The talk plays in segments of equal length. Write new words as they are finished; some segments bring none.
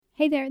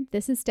Hey there,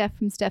 this is Steph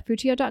from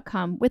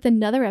StephFuccio.com with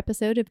another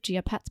episode of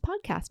Geopats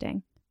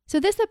Podcasting. So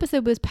this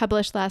episode was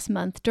published last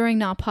month during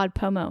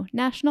NaPodPoMo,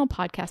 National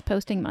Podcast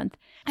Posting Month.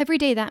 Every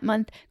day that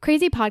month,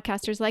 crazy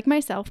podcasters like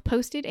myself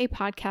posted a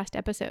podcast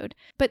episode.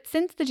 But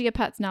since the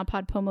Geopats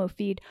NaPodPoMo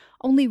feed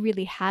only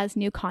really has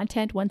new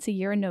content once a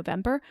year in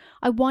November,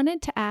 I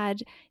wanted to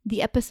add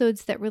the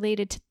episodes that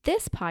related to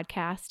this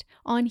podcast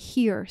on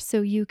here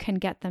so you can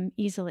get them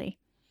easily.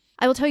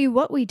 I will tell you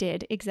what we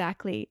did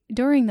exactly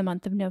during the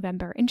month of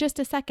November in just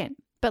a second,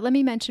 but let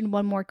me mention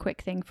one more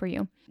quick thing for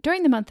you.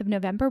 During the month of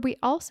November, we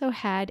also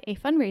had a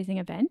fundraising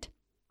event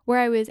where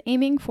I was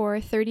aiming for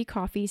 30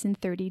 coffees in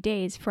 30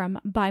 days from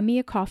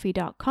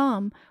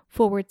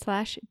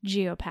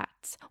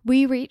buymeacoffee.com/geopats.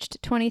 We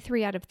reached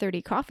 23 out of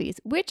 30 coffees,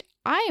 which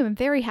I am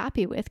very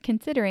happy with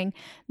considering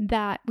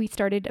that we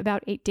started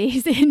about 8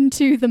 days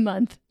into the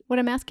month. What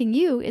I'm asking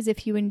you is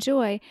if you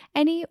enjoy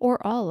any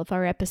or all of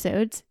our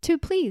episodes, to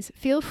please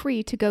feel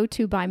free to go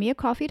to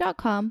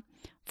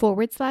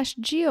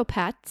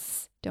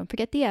buymeacoffee.com/geopats, don't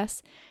forget the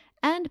S,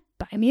 and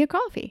buy me a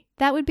coffee.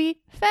 That would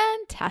be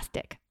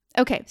fantastic.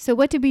 Okay, so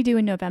what did we do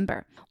in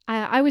November?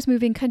 I was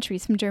moving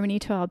countries from Germany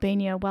to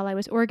Albania while I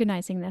was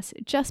organizing this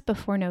just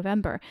before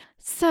November.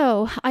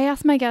 So I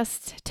asked my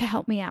guests to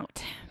help me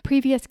out,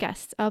 previous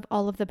guests of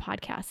all of the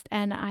podcasts,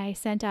 and I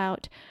sent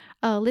out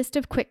a list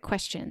of quick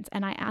questions,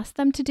 and I asked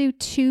them to do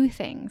two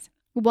things.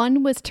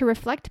 One was to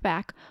reflect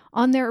back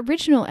on their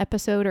original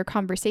episode or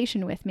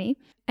conversation with me,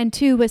 and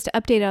two was to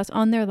update us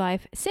on their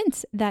life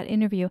since that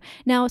interview.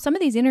 Now, some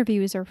of these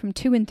interviews are from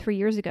 2 and 3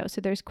 years ago,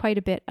 so there's quite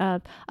a bit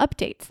of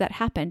updates that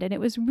happened, and it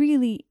was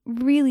really,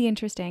 really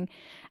interesting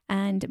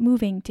and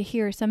moving to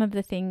hear some of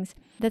the things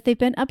that they've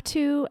been up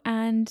to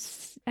and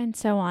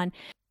so on.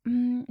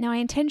 Now, I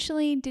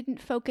intentionally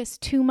didn't focus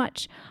too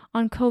much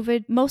on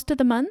COVID most of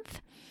the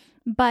month,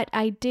 but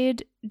I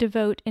did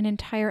devote an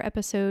entire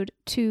episode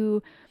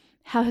to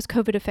how has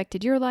COVID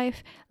affected your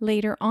life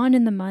later on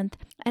in the month.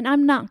 And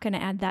I'm not going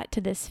to add that to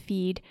this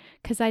feed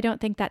because I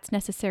don't think that's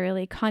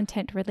necessarily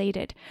content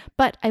related.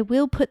 But I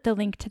will put the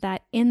link to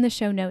that in the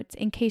show notes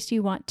in case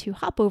you want to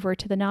hop over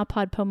to the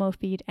NaPodPoMo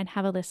feed and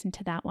have a listen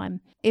to that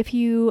one. If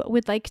you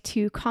would like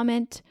to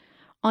comment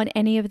on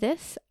any of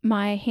this,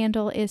 my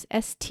handle is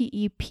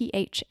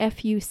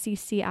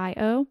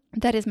STEPHFUCCIO.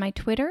 That is my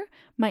Twitter,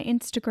 my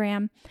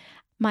Instagram,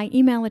 my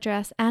email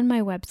address, and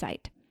my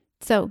website.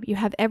 So you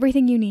have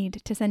everything you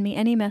need to send me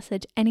any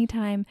message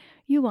anytime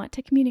you want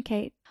to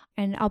communicate.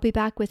 And I'll be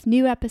back with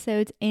new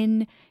episodes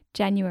in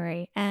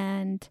January.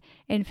 And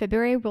in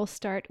February, we'll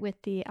start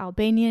with the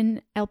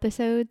Albanian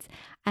episodes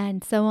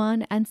and so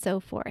on and so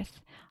forth.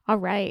 All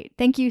right.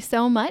 Thank you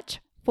so much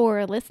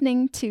for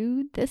listening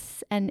to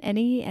this and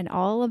any and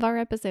all of our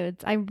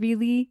episodes. I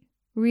really,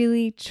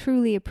 really,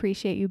 truly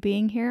appreciate you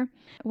being here.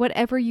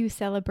 Whatever you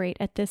celebrate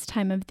at this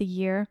time of the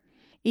year,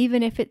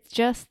 even if it's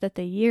just that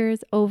the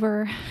year's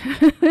over,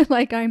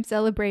 like I'm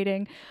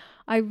celebrating,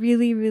 I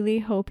really, really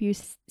hope you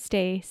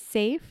stay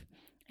safe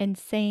and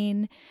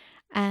sane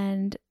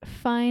and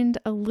find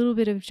a little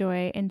bit of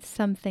joy in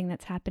something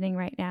that's happening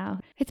right now.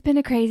 It's been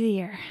a crazy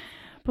year,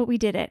 but we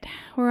did it.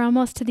 We're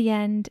almost to the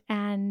end,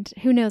 and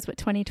who knows what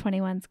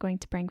 2021 is going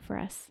to bring for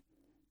us.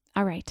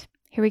 All right,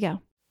 here we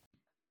go.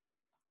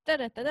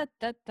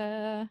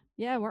 Da-da-da-da-da-da.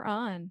 Yeah, we're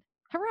on.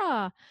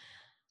 Hurrah!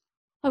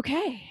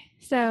 Okay,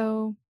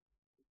 so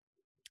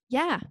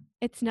yeah,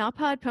 it's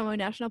NaPodPoMo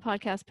National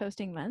Podcast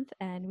Posting Month,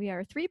 and we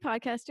are 3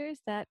 podcasters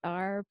that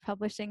are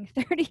publishing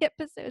 30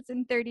 episodes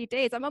in 30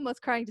 days. I'm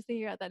almost crying just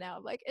thinking about that now.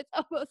 I'm like, it's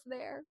almost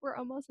there. We're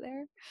almost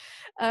there.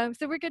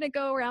 So we're going to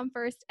go around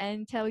first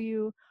and tell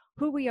you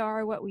who we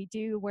are, what we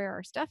do, where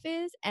our stuff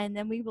is, and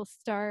then we will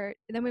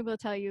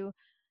tell you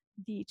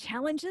the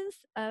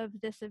challenges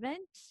of this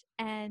event,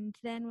 and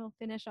then we'll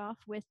finish off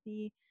with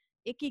the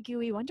icky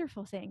gooey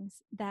wonderful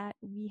things that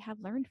we have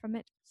learned from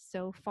it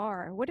so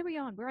far. What are we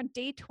on? We're on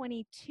day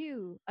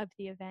 22 of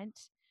the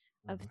event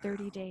of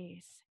 30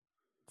 days.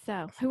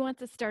 So who wants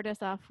to start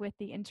us off with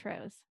the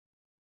intros?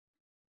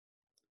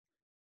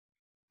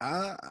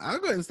 I'll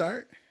go ahead and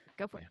start.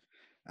 Go for it.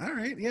 All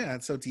right. Yeah.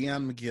 So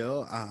Deon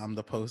McGill, I'm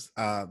the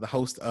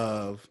host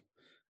of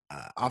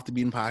Off the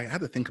Beaten Podcast. I had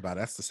to think about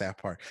it. That's the sad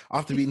part.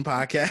 Off the Beaten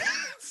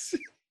Podcast.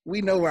 We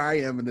know where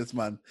I am in this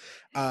month.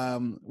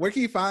 Where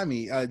can you find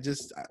me?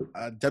 Just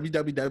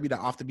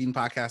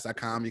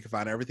www.offthebeatenpodcast.com. You can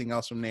find everything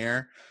else from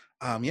there.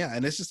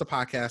 And it's just a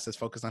podcast that's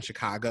focused on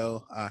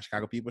Chicago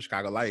people,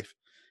 Chicago life.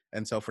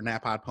 And so for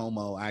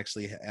NaPodPoMo, I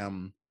actually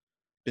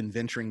been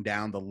venturing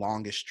down the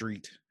longest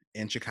street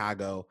in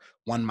Chicago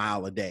 1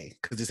 mile a day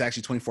because it's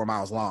actually 24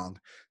 miles long.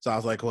 So I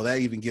was like, well, that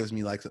even gives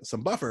me like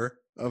some buffer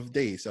of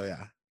days. So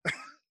yeah.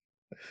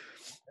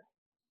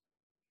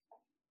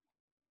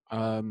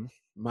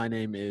 My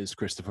name is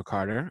Christopher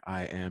Carter.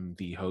 I am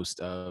the host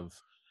of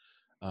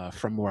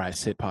From Where I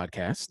Sit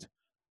podcast.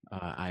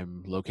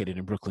 I'm located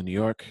in Brooklyn, New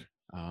York.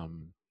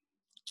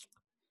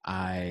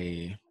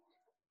 I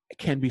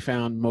can be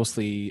found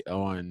mostly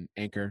on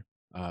Anchor,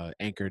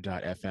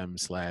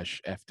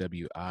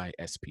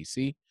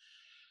 anchor.fm/FWISPC.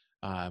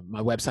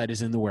 My website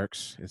is in the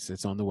works.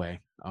 It's on the way.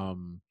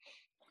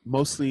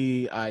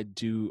 Mostly I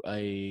do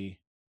a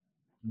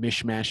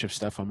mishmash of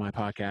stuff on my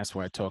podcast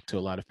where I talk to a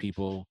lot of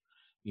people,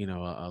 a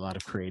lot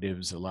of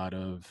creatives, a lot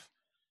of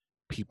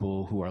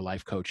people who are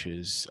life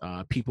coaches,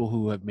 people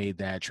who have made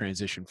that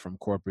transition from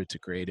corporate to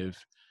creative.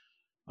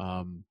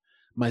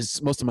 Most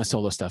of my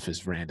solo stuff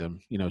is random,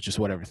 just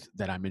whatever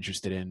that I'm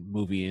interested in,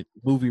 movie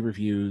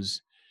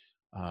reviews,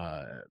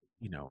 uh,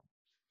 you know,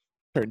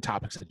 certain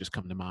topics that just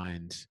come to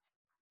mind,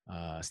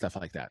 stuff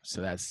like that.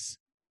 So that's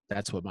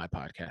what my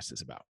podcast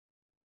is about.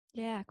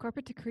 Yeah,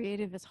 corporate to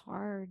creative is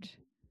hard.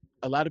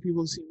 A lot of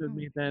people seem to have Oh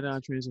my made that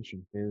gosh.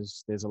 transition.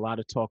 There's a lot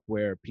of talk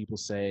where people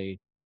say,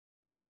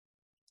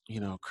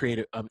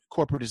 creative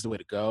corporate is the way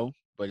to go,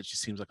 but it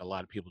just seems like a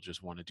lot of people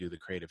just want to do the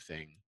creative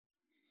thing.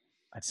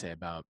 I'd say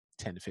about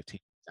 10 to 15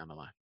 down the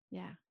line.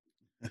 Yeah.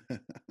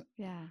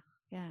 Yeah.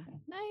 Yeah.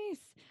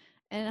 Nice.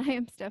 And I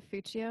am Steph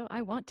Fuccio.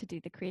 I want to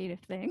do the creative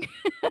thing.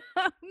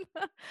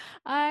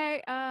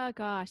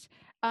 Gosh.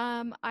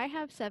 I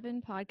have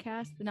 7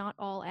 podcasts, not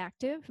all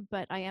active,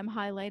 but I am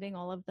highlighting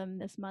all of them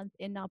this month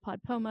in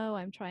NaPodPoMo.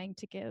 I'm trying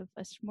to give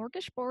a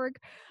smorgasbord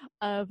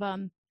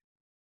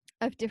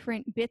of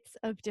different bits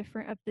of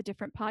the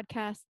different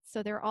podcasts.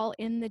 So they're all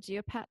in the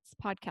Geopats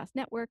podcast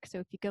network. So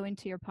if you go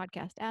into your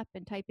podcast app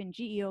and type in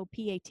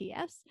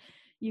GEOPATS,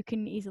 you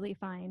can easily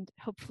find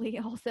hopefully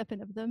all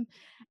 7 of them.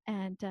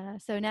 And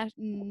so now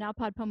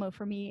PodPomo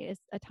for me is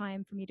a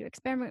time for me to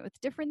experiment with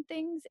different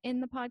things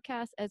in the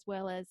podcast, as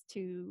well as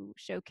to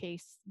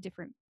showcase the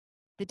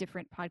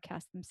different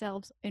podcasts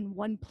themselves in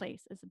one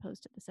place, as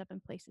opposed to the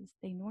 7 places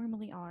they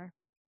normally are.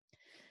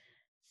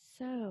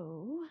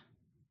 So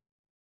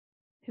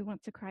who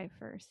wants to cry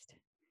first?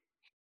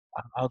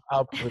 I'll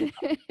probably,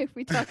 If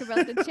we talk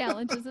about the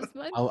challenges this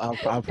month.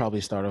 I'll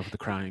probably start off with the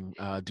crying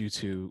due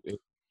to it.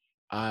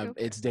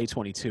 It's it. day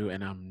 22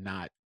 and I'm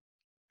not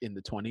in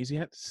the 20s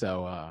yet.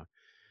 So, I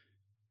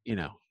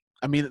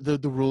mean, the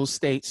rules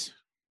states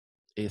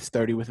it's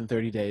 30 within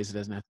 30 days. It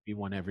doesn't have to be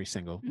one every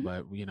single, Mm-hmm.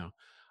 but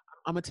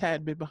I'm a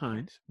tad bit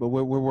behind, but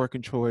we're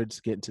working towards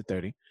getting to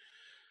 30.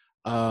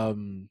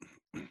 I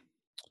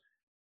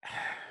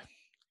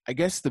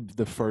guess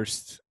the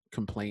first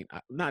complaint,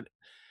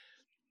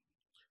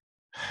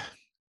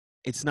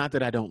 it's not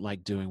that I don't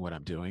like doing what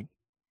I'm doing,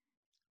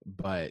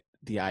 but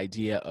the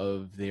idea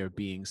of there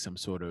being some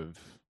sort of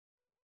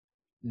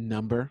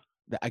number,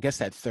 I guess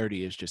that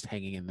 30 is just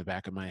hanging in the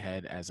back of my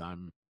head as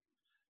I'm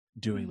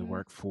doing the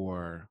work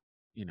for,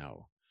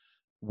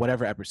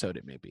 whatever episode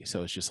it may be.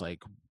 So it's just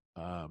like,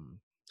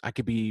 I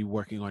could be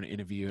working on an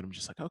interview and I'm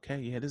just like, okay,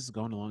 yeah, this is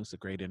going along. It's a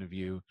great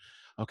interview.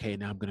 Okay,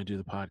 now I'm going to do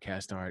the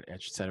podcast art,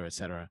 et cetera, et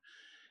cetera.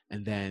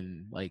 And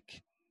then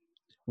like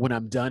when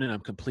I'm done and I'm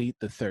complete,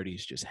 the 30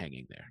 is just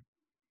hanging there.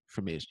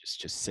 For me, it's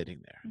just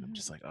sitting there. And I'm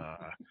just like,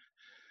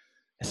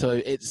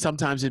 So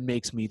sometimes it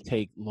makes me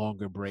take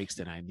longer breaks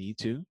than I need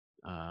to.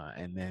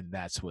 And then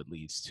that's what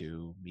leads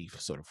to me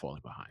sort of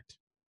falling behind.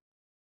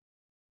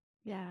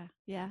 Yeah,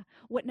 yeah.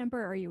 What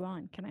number are you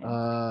on? Can I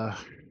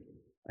ask?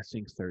 I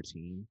think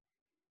 13.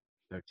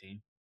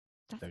 13.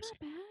 That's 13. not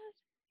bad.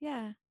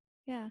 Yeah,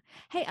 yeah.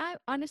 Hey,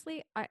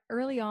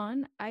 early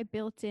on, I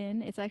built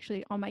in, it's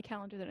actually on my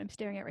calendar that I'm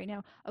staring at right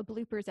now, a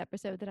bloopers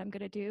episode that I'm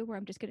going to do where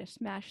I'm just going to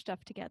smash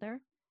stuff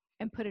together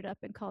and put it up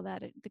and call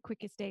that the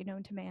quickest day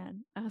known to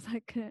man. I was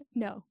like,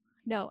 no,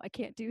 I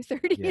can't do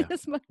 30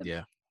 this month.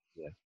 Yeah.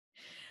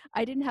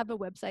 I didn't have a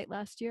website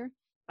last year.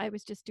 I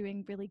was just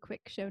doing really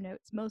quick show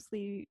notes.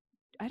 Mostly,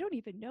 I don't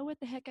even know what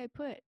the heck I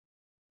put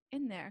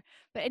in there.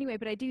 But anyway,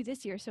 I do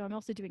this year. So I'm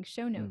also doing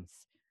show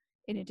notes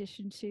in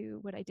addition to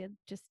what I did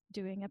just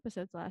doing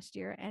episodes last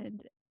year.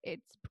 And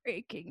it's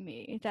breaking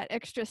me. That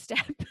extra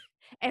step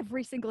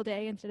every single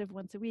day instead of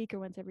once a week or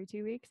once every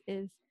 2 weeks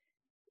is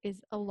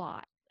a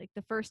lot. Like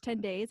the first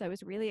 10 days, I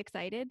was really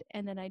excited.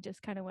 And then I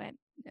just kind of went,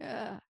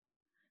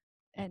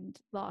 and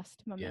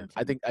lost momentum.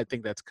 Yeah, I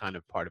think that's kind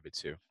of part of it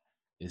too,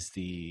 is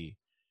the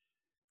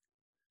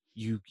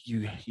you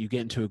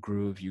get into a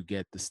groove, you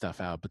get the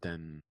stuff out, but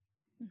then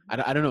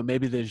I don't know,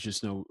 maybe there's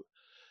just the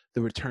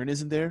return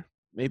isn't there,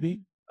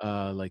 maybe.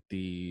 Like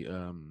the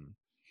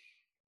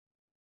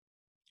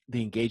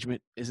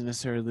engagement isn't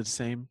necessarily the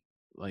same.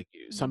 Like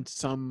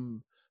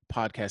some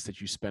podcasts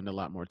that you spend a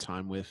lot more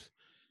time with,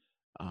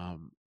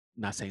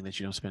 not saying that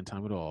you don't spend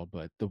time at all,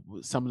 but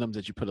some of them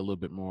that you put a little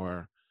bit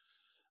more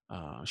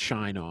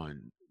shine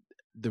on,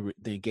 the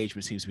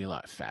engagement seems to be a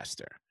lot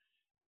faster.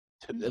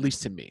 At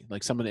least to me.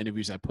 Like some of the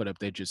interviews I put up,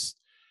 they're just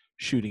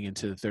shooting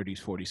into the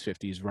 30s, 40s,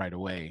 50s right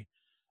away.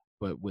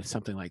 But with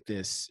something like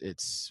this,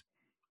 it's,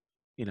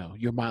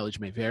 your mileage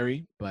may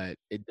vary, but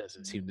it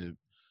doesn't seem to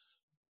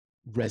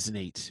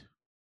resonate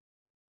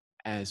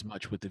as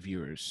much with the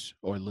viewers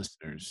or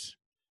listeners.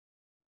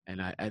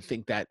 And I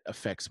think that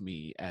affects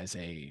me as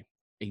a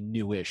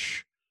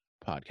newish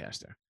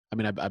podcaster. I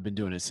mean, I've been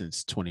doing it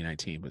since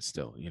 2019, but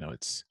still,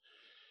 it's,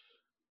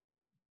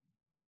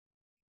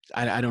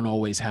 I don't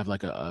always have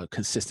like a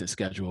consistent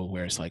schedule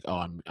where it's like,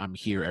 oh, I'm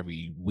here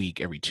every week,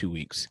 every 2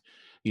 weeks.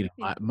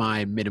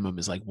 My minimum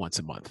is like once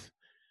a month.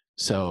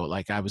 So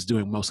like I was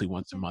doing mostly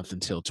once a Yeah. month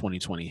until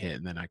 2020 hit,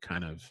 and then I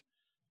kind of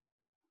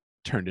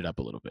turned it up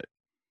a little bit.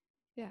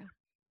 Yeah.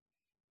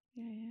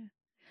 Yeah.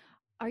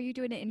 Are you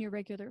doing it in your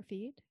regular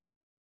feed?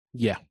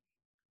 Yeah.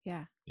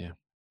 Yeah. Yeah.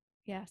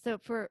 Yeah. So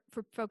for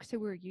folks who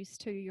were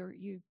used to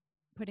you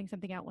putting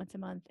something out once a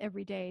month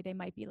every day, they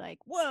might be like,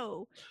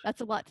 "Whoa,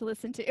 that's a lot to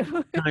listen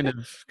to." Kind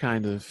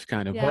of.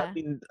 But I Yeah.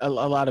 mean, a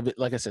lot of it,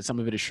 like I said, some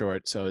of it is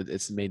short, so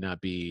it may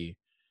not be.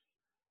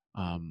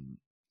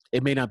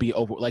 It may not be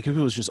over. Like if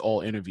it was just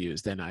all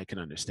interviews, then I can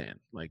understand.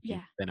 Like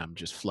Yeah. then I'm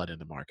just flooding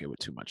the market with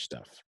too much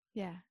stuff.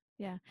 Yeah.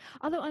 Yeah.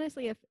 Although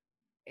honestly,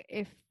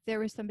 if there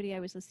was somebody I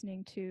was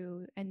listening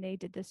to and they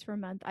did this for a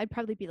month, I'd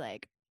probably be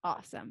like,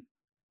 "Awesome.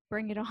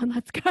 Bring it on.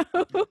 Let's go."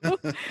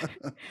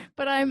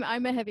 But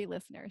I'm a heavy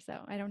listener,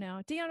 so I don't know.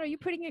 Dion, are you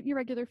putting it in your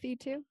regular feed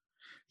too?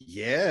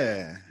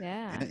 Yeah.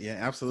 Yeah. Yeah,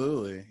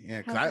 absolutely. Yeah,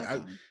 because How's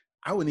that going?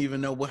 I wouldn't even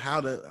know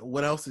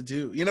what else to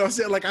do. You know what I'm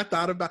saying? Like I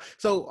thought about,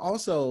 so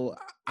also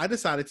I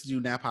decided to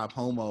do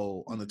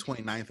NaPodPoMo on the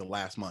 29th of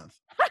last month.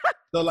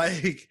 So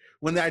like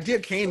when the idea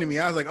came to me,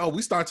 I was like, oh,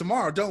 we start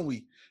tomorrow, don't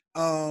we?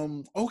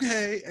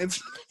 Okay. And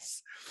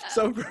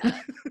so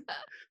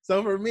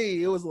so for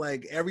me, it was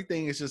like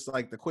everything is just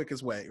like the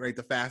quickest way, right?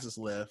 The fastest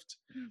lift.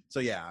 So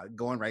yeah,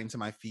 going right into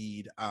my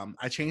feed.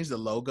 I changed the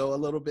logo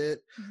a little bit.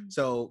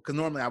 So because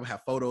normally I would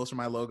have photos for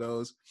my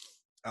logos.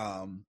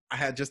 I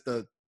had just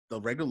the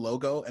regular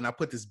logo, and I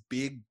put this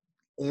big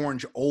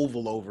orange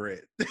oval over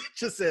it. It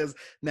just says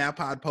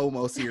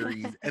NaPodPoMo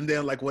series, and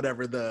then like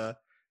whatever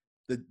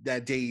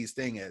that day's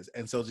thing is.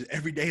 And so just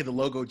every day the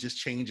logo just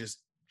changes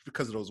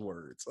because of those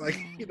words. Like,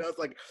 you know, it's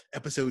like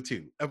episode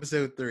 2,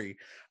 episode 3.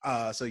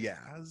 So yeah.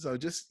 So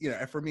just, you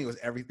know, for me it was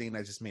everything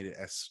that just made it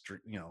as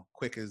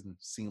quick and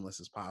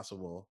seamless as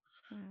possible.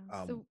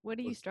 Wow. So what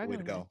are you Was the way to struggling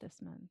with go.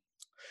 this month?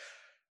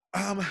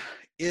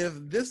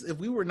 If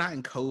we were not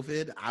in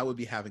COVID, I would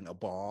be having a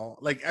ball.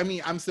 Like, I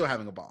mean, I'm still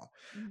having a ball.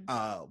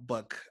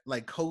 But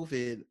like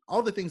COVID,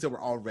 all the things that were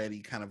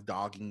already kind of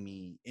dogging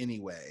me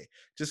anyway,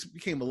 just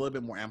became a little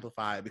bit more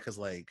amplified because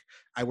like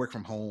I work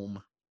from home.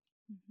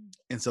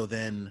 And so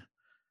then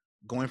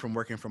going from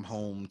working from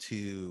home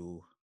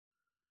to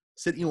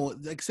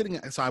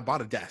sitting, so I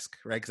bought a desk,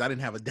 right? Because I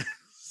didn't have a desk.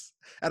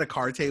 At a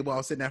card table I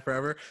was sitting at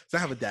forever. So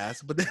I have a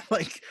desk, but then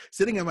like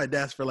sitting at my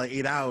desk for like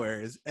 8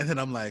 hours, and then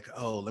I'm like,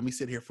 oh, let me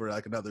sit here for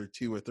like another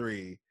 2 or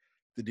 3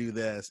 to do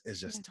this is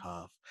just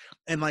tough.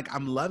 And like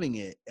I'm loving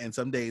it. And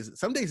some days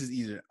is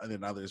easier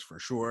than others for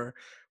sure.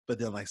 But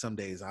then like some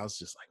days I was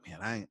just like,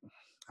 man,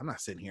 I'm not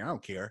sitting here. I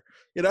don't care.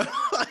 You know,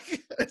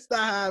 like it's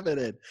not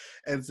happening.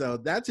 And so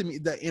that to me,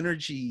 the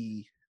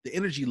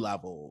energy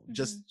level,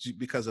 just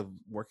because of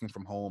working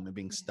from home and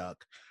being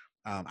stuck.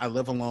 I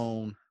live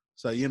alone.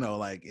 So, you know,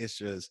 like it's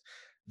just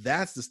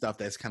that's the stuff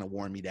that's kind of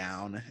worn me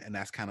down. And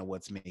that's kind of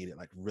what's made it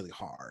like really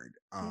hard.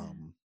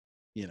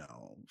 You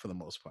know, for the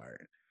most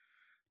part.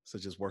 So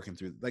just working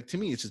through, like, to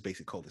me, it's just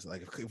basic COVID.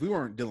 Like if we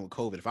weren't dealing with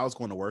COVID, if I was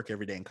going to work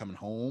every day and coming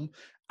home,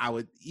 I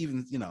would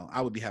even,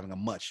 I would be having a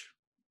much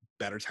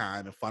better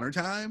time and funner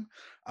time.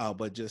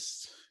 But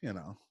just,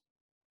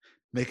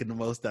 making the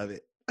most of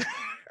it.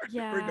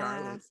 Yeah.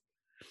 Regardless.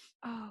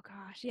 Oh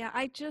gosh. Yeah.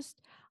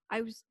 I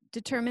was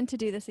determined to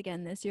do this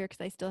again this year because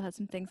I still had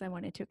some things I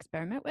wanted to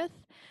experiment with.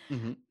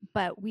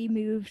 But we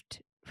moved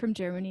from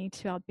Germany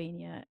to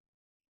Albania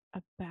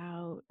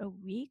about a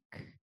week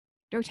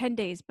or 10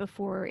 days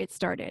before it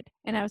started.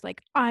 And I was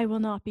like, I will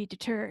not be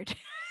deterred.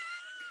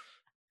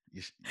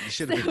 You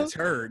should have been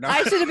deterred. No.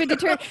 I should have been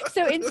deterred.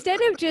 So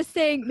instead of just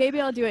saying, maybe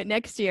I'll do it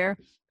next year,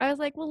 I was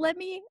like, well, let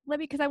me,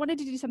 because I wanted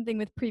to do something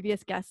with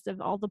previous guests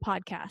of all the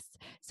podcasts.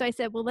 So I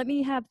said, well, let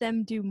me have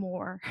them do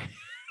more.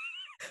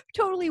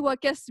 Totally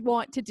what guests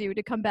want to do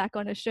to come back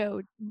on a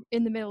show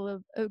in the middle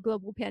of a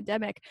global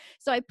pandemic.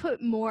 So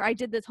I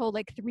did this whole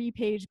like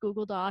 3-page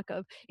Google Doc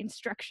of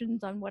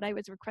instructions on what I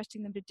was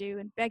requesting them to do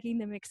and begging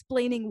them,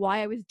 explaining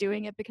why I was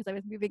doing it because I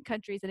was moving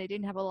countries and I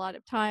didn't have a lot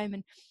of time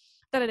and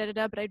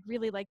but I'd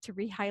really like to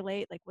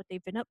re-highlight like what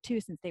they've been up to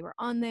since they were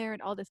on there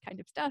and all this kind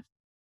of stuff.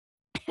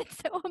 And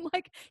so I'm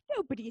like,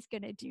 nobody's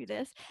going to do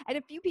this. And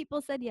a few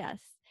people said yes.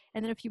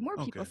 And then a few more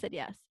people said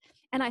yes.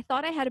 And I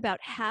thought I had about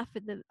half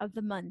of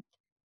the month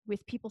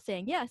with people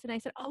saying yes. And I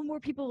said, oh,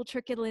 more people will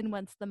trickle in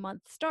once the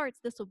month starts.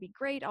 This will be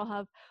great.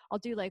 I'll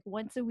do like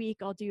once a week.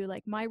 I'll do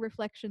like my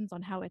reflections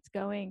on how it's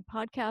going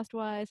podcast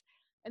wise.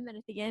 And then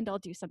at the end, I'll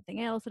do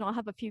something else and I'll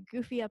have a few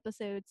goofy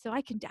episodes. So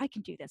I can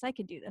do this. I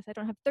can do this. I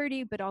don't have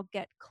 30, but I'll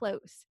get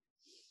close.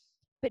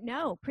 But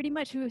no, pretty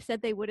much who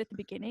said they would at the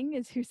beginning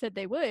is who said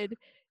they would.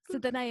 So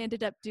then I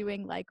ended up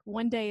doing like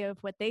one day of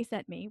what they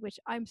sent me, which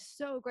I'm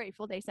so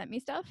grateful they sent me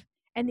stuff.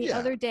 And the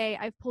other day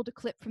I've pulled a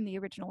clip from the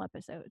original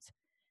episodes.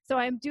 So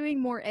I'm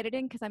doing more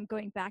editing because I'm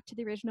going back to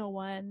the original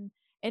one,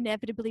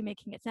 inevitably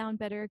making it sound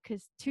better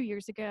because 2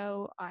 years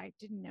ago I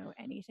didn't know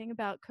anything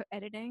about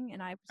editing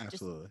and I was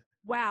just,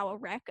 wow, a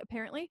wreck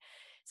apparently.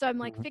 So I'm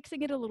like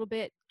fixing it a little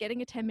bit,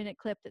 getting a 10-minute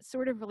clip that's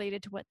sort of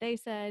related to what they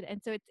said.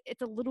 And so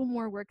it's a little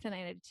more work than I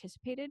had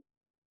anticipated.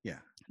 Yeah.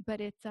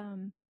 But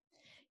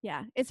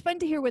Yeah, it's fun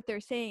to hear what they're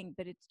saying,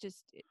 but it's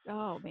just,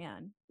 oh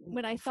man.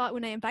 When I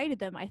invited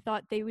them, I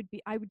thought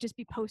I would just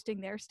be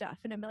posting their stuff,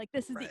 and I'm like,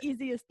 this is the Right.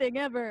 easiest thing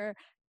ever.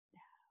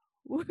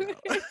 No.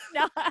 It's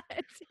not.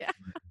 Yeah.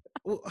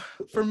 Well,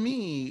 for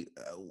me,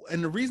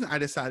 and the reason I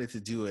decided to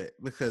do it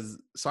because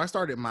I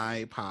started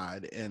my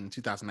pod in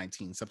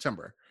 2019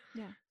 September.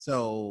 Yeah.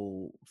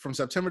 So from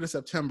September to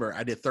September,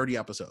 I did 30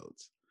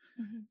 episodes.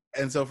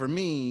 Mm-hmm. And so for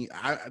me,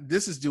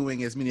 this is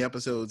doing as many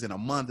episodes in a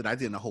month that I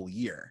did in a whole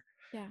year.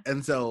 Yeah.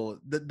 And so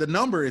the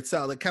number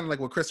itself, like kind of like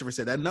what Christopher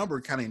said, that number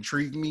kind of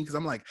intrigued me because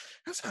I'm like,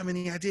 that's how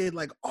many I did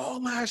like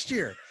all last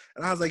year.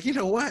 And I was like, you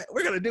know what?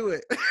 We're gonna do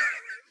it.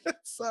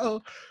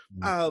 So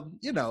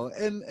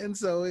and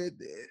so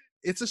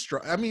it's a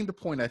struggle. I mean, the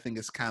point I think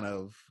is kind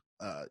of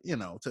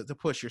to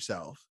push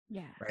yourself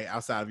Yeah. right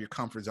outside of your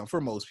comfort zone for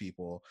most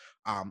people.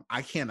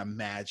 I can't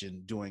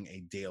imagine doing a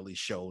daily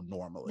show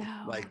normally.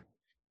 No. Like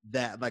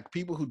that, like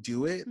people who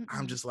do it,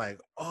 I'm Mm-mm. just like,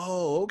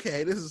 oh,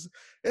 okay, this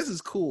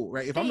is cool,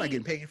 right? If I'm not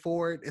getting paid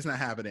for it, it's not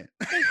happening.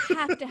 They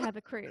have to have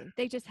a crew.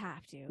 They just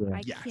have to. Yeah.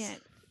 I Yes.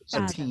 can't A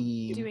fathom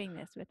team. doing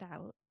this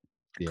without.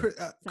 Yeah.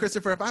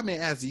 Christopher, if I may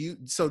ask, do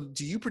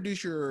you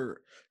produce your?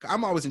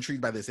 I'm always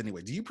intrigued by this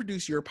anyway. Do you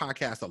produce your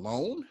podcast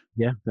alone?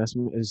 Yeah, it's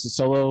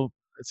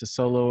a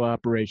solo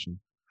operation.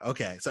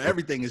 Okay, so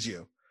everything is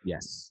you.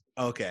 Yes.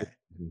 Okay.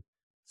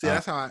 See,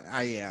 that's how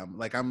I am.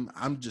 Like I'm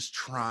just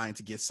trying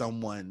to get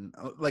someone.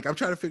 Like I'm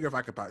trying to figure if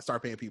I could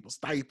start paying people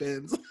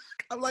stipends.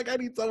 I'm like, I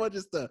need someone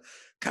just to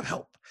come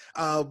help.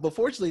 But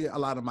fortunately, a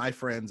lot of my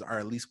friends are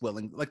at least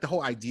willing. Like the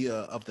whole idea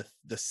of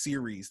the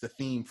series, the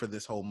theme for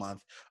this whole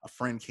month, a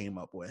friend came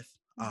up with.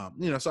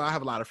 So I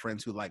have a lot of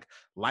friends who like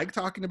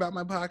talking about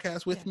my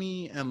podcast with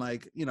me, and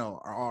like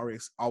are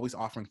always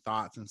offering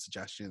thoughts and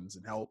suggestions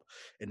and help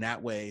in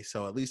that way.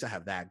 So at least I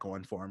have that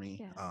going for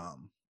me.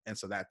 And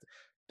so that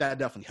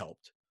definitely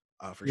helped.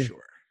 For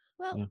sure.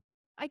 Well,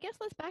 I guess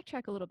let's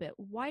backtrack a little bit.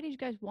 Why did you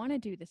guys want to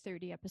do the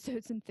 30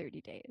 episodes in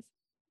 30 days?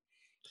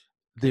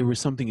 There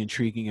was something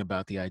intriguing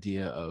about the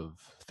idea of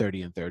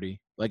 30 and 30.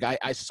 Like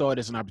I saw it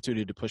as an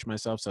opportunity to push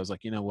myself. So I was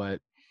like, you know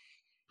what?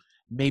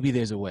 Maybe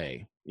there's a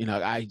way.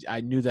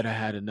 I knew that I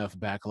had enough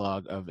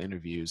backlog of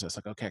interviews. I was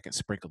like, okay, I can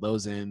sprinkle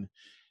those in.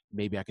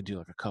 Maybe I can do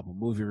like a couple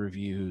movie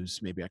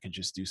reviews. Maybe I can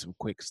just do some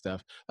quick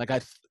stuff. Like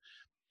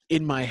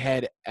in my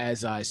head,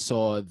 as I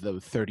saw the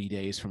 30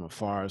 days from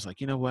afar, I was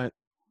like, you know what?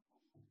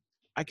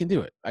 I can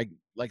do it. I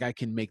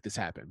can make this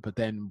happen. But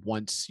then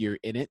once you're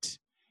in it,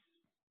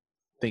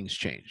 things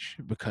change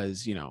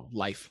because,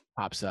 life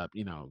pops up,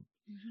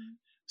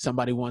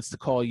 somebody wants to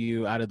call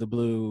you out of the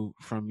blue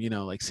from,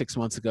 like 6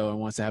 months ago and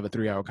wants to have a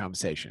 3-hour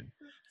conversation.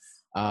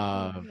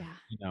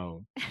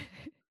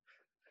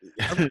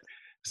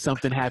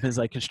 Something happens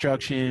like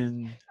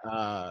construction,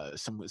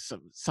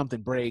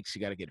 something breaks, you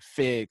got to get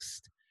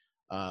fixed.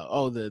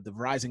 The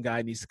Verizon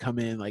guy needs to come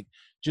in, like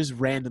just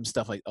random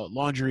stuff like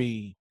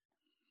laundry.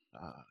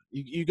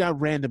 You got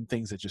random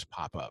things that just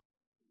pop up.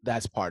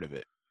 That's part of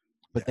it.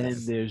 But then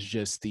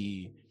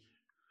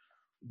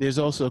there's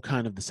also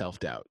kind of the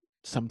self-doubt.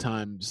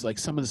 Sometimes like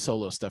some of the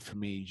solo stuff for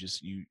me,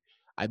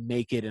 I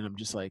make it and I'm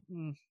just like,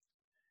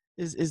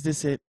 is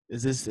this it?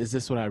 Is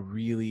this what I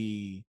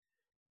really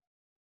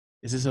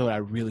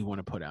want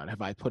to put out?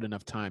 Have I put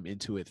enough time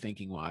into it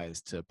thinking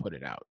wise to put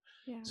it out?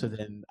 So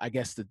then I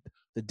guess the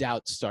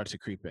doubts start to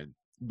creep in.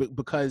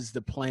 Because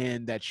the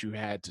plan that you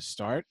had to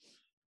start,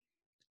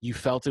 you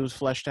felt it was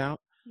fleshed out.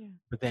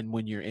 But then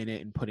when you're in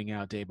it and putting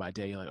out day by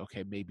day, you're like,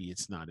 okay, maybe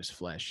it's not as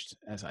fleshed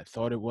as I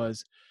thought it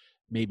was.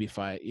 Maybe if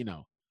I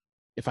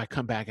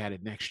come back at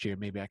it next year,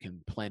 maybe I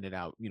can plan it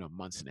out,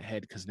 months in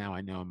ahead, because now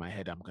I know in my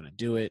head I'm going to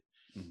do it.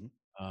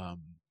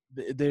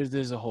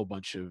 There's a whole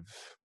bunch of,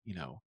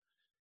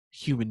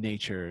 human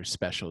nature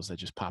specials that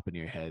just pop into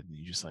your head, and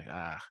you're just like,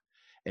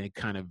 and it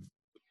kind of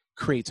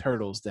creates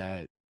hurdles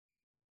that,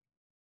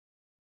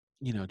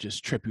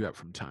 just trip you up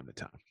from time to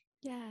time.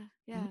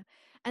 Yeah.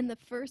 And the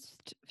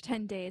first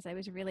 10 days, I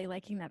was really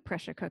liking that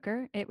pressure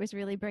cooker. It was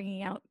really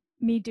bringing out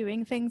me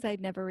doing things I'd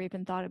never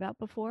even thought about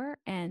before.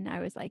 And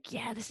I was like,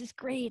 yeah, this is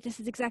great. This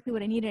is exactly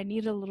what I needed. I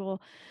needed a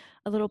little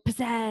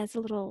pizzazz,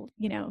 a little,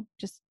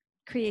 just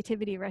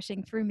creativity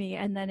rushing through me.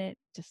 And then it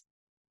just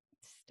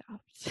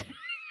stopped.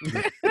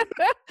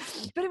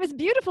 But it was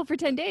beautiful for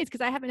 10 days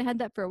because I haven't had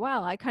that for a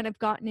while. I kind of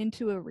gotten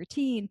into a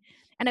routine,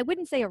 and I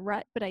wouldn't say a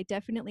rut, but I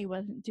definitely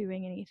wasn't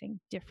doing anything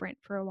different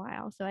for a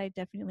while. So I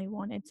definitely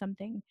wanted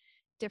something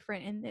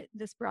different, and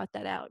this brought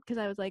that out because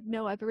I was like,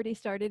 no, I've already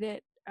started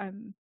it.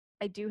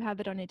 I do have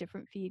it on a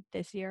different feed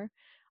this year,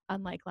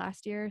 unlike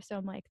last year. So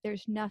I'm like,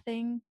 there's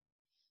no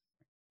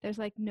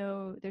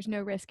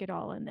risk at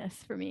all in this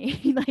for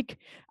me. Like,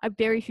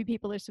 very few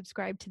people are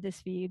subscribed to this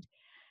feed.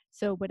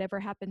 So whatever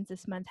happens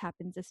this month,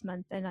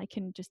 and I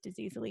can just as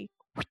easily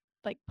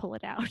like pull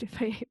it out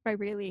if I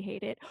really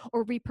hate it,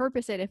 or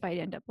repurpose it if I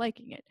end up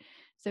liking it.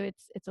 So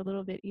it's a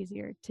little bit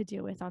easier to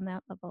deal with on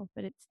that level,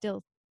 but it's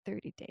still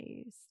 30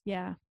 days.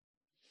 Yeah.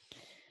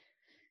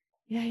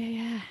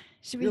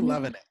 Should we You're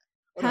loving it.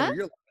 Whatever.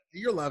 Huh?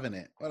 You're loving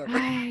it. Whatever.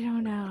 I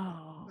don't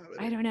know.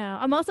 I don't know.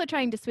 I'm also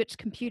trying to switch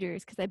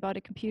computers because I bought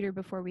a computer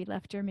before we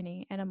left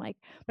Germany. And I'm like,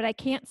 but I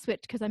can't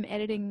switch because I'm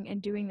editing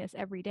and doing this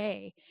every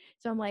day.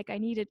 So I'm like, I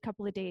need a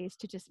couple of days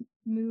to just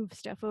move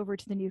stuff over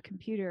to the new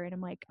computer. And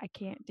I'm like, I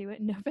can't do it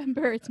in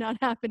November. It's not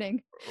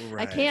happening. I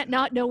Right. can't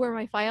not know where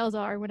my files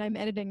are when I'm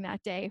editing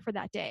that day for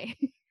that day.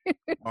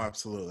 Oh,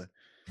 absolutely.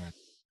 Right.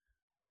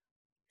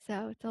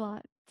 So it's a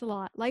lot. It's a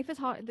lot. Life is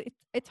hard.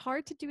 It's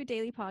hard to do a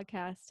daily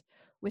podcast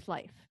with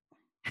life.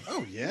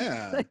 Oh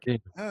yeah. Like, Yeah.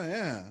 Oh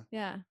yeah.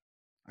 yeah.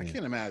 I Yeah.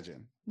 can't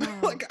imagine. No.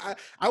 Like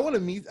I want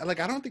to meet, like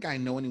I don't think I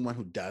know anyone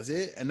who does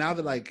it. And now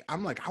that like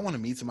I'm like, I want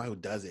to meet somebody who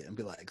does it and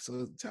be like,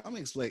 so tell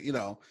me, explain,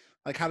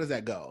 like how does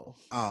that go?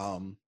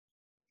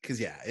 Cause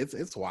yeah,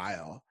 it's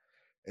wild.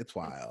 It's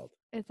wild.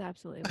 It's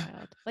absolutely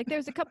wild. Like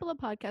there's a couple of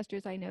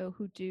podcasters I know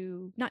who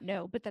do not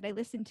know, but that I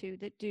listen to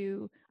that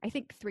do I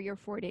think 3 or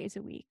 4 days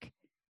a week.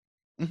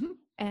 Mhm.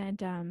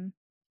 And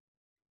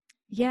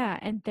yeah,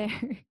 and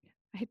they're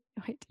I had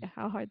no idea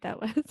how hard that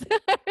was.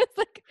 I was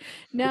like,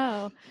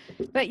 no.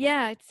 But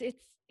yeah,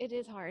 it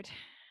is hard.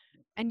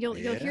 And you'll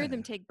hear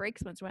them Yeah. take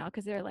breaks once in a while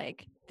because they're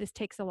like, this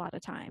takes a lot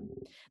of time.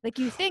 Like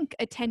you think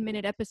a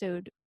 10-minute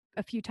episode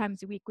a few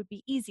times a week would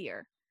be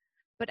easier.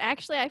 But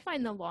actually I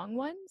find the long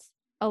ones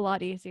a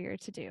lot easier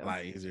to A do.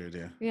 lot easier to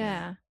do.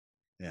 Yeah.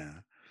 Yeah.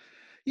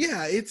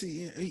 Yeah, it's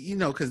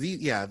because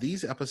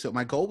these episodes.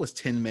 My goal was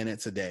 10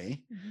 minutes a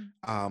day,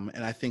 and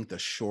I think the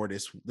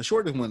shortest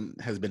one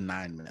has been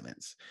 9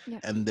 minutes, Yeah.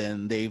 and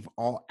then they've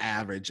all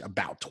averaged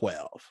about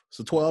 12.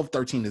 So 12,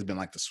 13 has been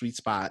like the sweet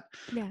spot,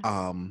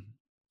 Yeah.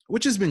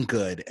 which has been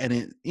good,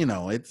 and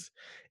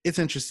it's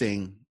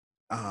interesting.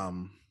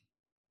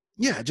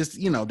 Yeah,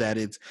 just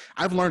that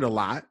I've learned a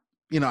lot.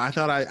 I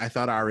thought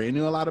I already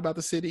knew a lot about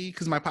the city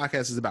because my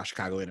podcast is about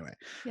Chicago anyway.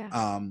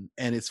 Yeah.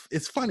 And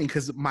it's funny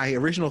because my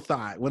original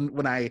thought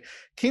when I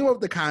came up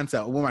with the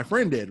concept, when my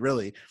friend did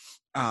really,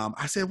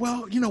 I said,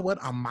 well, you know what,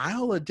 a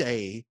mile a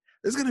day,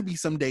 there's gonna be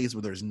some days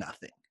where there's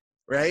nothing,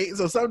 right?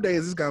 So some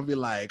days it's gonna be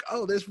like,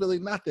 oh, there's really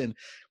nothing.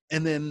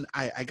 And then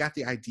I got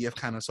the idea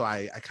of so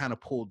I kind of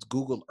pulled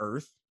Google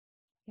Earth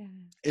Yeah.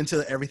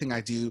 into everything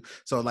I do.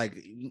 So like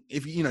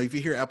if you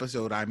hear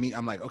episode,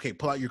 I'm like, okay,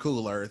 pull out your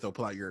Google Earth or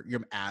pull out your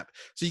app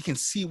so you can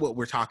see what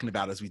we're talking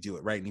about as we do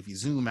it, right? And if you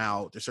zoom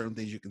out, there's certain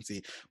things you can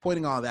see,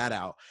 pointing all that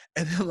out.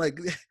 And then like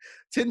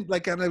 10,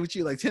 like I know with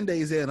you, like 10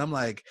 days in, I'm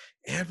like,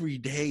 every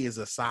day is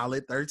a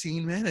solid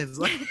 13 minutes.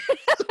 Like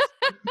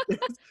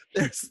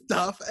there's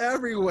stuff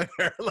everywhere.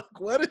 Like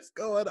what is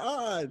going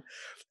on?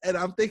 And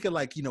I'm thinking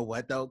like, you know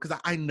what though? Because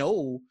I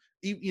know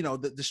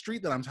the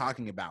street that I'm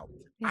talking about,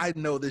 Yeah. I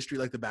know this street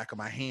like the back of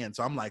my hand.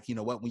 So I'm like, you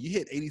know what? When you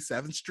hit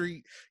 87th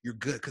Street, you're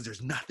good because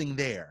there's nothing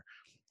there.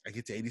 I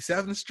get to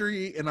 87th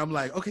Street and I'm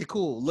like, okay,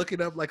 cool.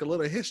 Looking up like a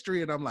little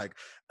history and I'm like,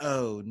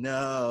 oh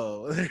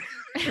no,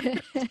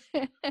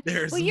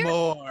 there's Well,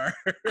 more.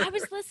 I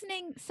was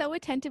listening so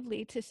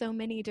attentively to so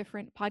many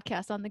different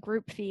podcasts on the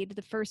group feed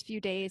the first few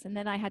days, and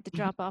then I had to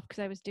drop off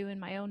because I was doing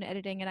my own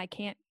editing and I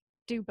can't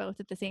do both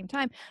at the same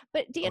time.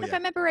 But Deanna, Oh, if yeah. I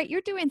remember right,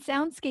 you're doing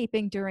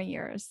soundscaping during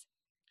yours.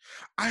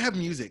 I have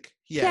music.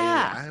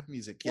 Yeah. I have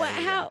music. Yeah, What?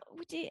 How?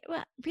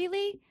 What?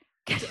 Really?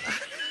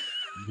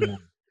 Yeah.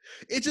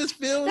 It just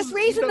feels, That's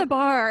raising the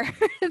bar.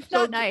 It's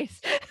so- not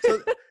nice.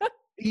 so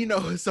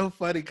it's so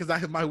funny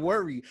because my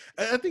worry,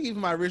 I think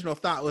even my original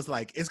thought was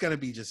like, it's gonna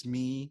be just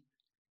me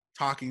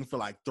talking for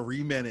like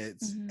 3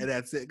 minutes Mhm. and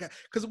that's it.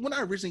 Because when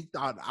I originally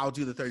thought I'll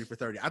do the 30 for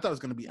 30, I thought it was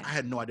gonna be, I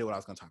had no idea what I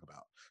was gonna talk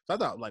about. So I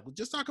thought like,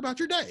 just talk about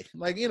your day.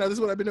 Like, this is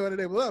what I've been doing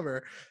today,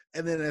 whatever.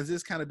 And then as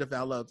this kind of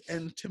developed,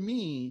 and to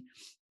me,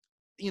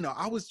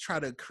 I always try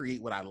to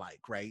create what I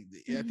like, right?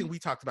 I think we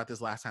talked about this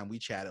last time we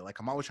chatted.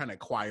 Like, I'm always trying to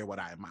acquire what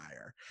I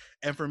admire.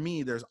 And for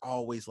me, there's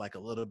always like a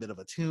little bit of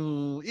a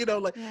tune,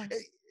 like,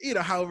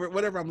 Yeah. however,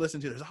 whatever I'm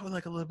listening to, there's always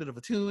like a little bit of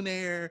a tune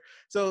there.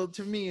 So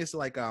to me, it's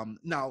like,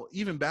 now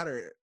even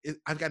better,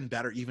 I've gotten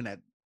better even at,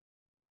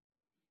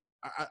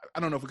 I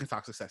don't know if we can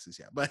talk successes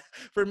yet, but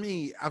for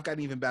me, I've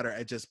gotten even better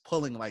at just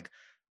pulling like,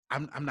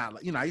 I'm not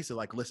like, I used to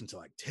like listen to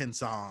like 10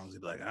 songs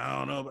and be like, I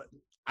don't know, but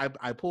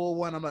I pull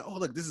one, I'm like, oh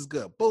look, this is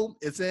good. Boom,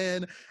 it's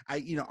in.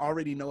 I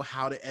already know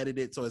how to edit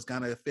it, so it's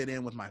gonna fit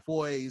in with my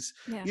voice.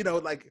 Yeah.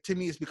 Like to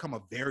me, it's become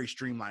a very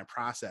streamlined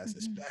process,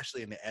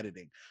 especially in the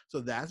editing. So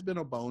that's been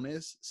a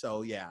bonus.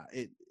 So yeah,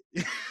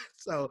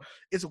 so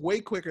it's way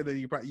quicker than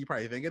you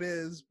probably think it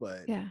is, but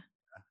Yeah.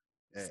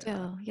 yeah.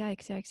 Still,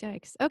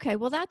 yikes. Okay,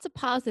 well, that's a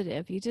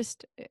positive. You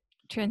just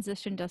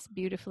transitioned us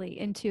beautifully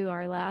into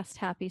our last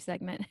happy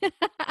segment,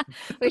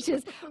 which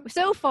is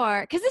so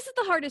far, because this is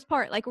the hardest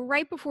part. Like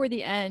right before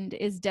the end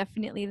is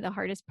definitely the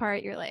hardest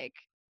part. You're like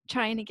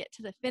trying to get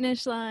to the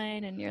finish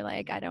line and you're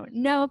like, I don't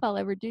know if I'll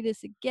ever do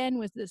this again.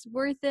 Was this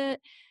worth it?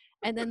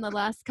 And then the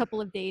last couple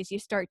of days, you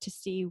start to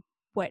see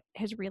what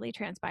has really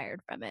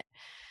transpired from it.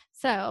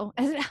 So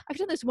I've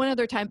done this one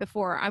other time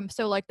before. I'm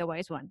so like the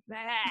wise one.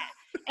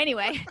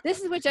 Anyway,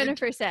 this is what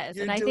Jennifer says,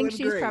 you're and I think doing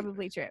she's great.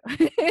 probably true. I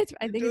think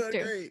it's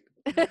true.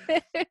 Great.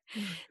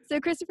 So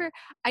Christopher,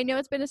 I know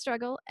it's been a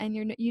struggle, and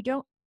you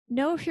don't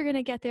know if you're going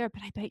to get there,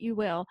 but I bet you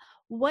will.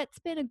 What's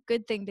been a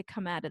good thing to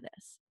come out of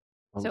this?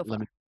 so Let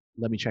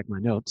far? me check my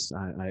notes.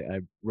 I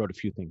wrote a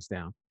few things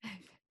down.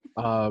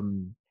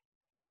 Um,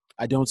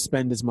 I don't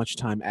spend as much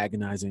time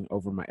agonizing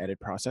over my edit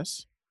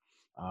process.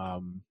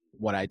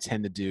 What I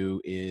tend to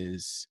do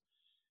is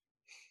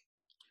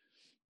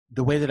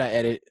the way that I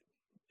edit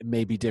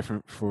may be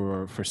different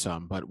for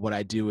some, but what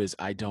I do is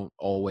I don't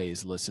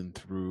always listen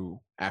through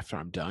after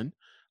I'm done.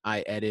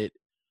 I edit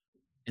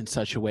in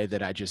such a way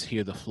that I just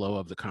hear the flow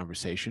of the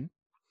conversation,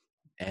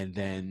 and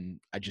then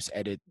I just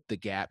edit the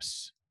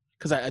gaps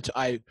because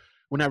I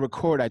when I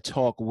record, I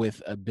talk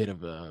with a bit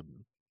of a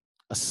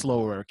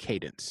slower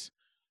cadence.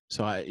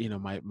 So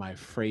my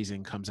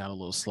phrasing comes out a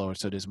little slower,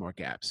 so there's more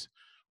gaps.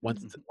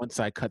 Once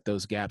I cut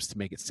those gaps to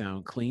make it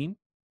sound clean,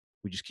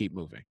 we just keep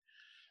moving.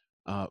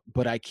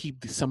 But I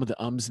keep some of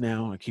the ums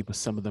now. I keep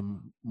some of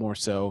them more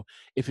so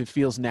if it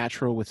feels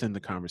natural within the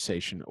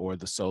conversation or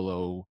the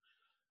solo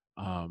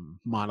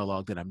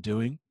monologue that I'm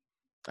doing.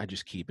 I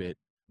just keep it.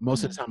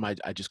 Most of the time,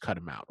 I just cut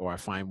them out, or I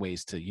find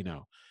ways to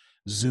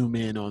zoom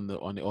in on the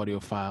audio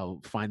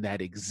file, find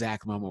that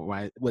exact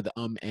moment where the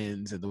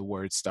ends and the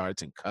word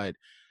starts and cut.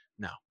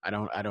 No, I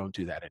don't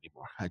do that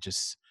anymore. I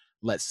just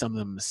let some of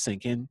them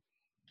sink in.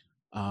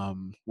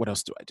 What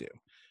else do I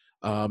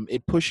do?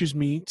 It pushes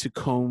me to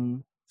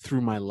comb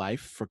through my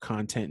life for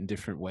content in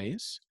different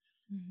ways.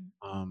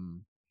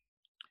 Um,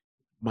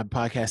 my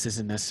podcast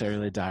isn't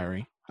necessarily a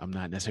diary. I'm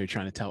not necessarily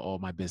trying to tell all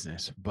my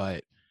business,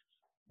 but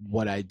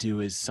what I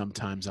do is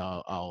sometimes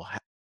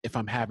if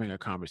I'm having a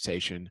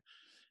conversation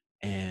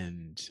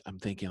and I'm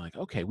thinking like,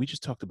 okay, we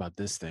just talked about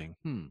this thing.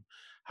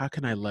 How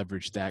can I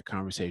leverage that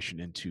conversation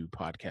into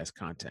podcast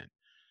content?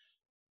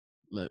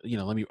 Let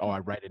me, or I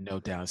write a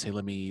note down and say,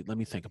 let me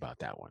think about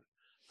that one.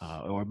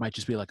 Or it might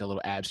just be like a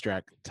little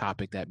abstract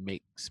topic that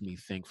makes me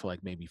think for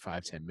like maybe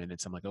 5-10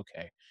 minutes. I'm like,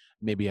 okay,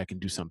 maybe I can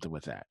do something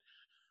with that.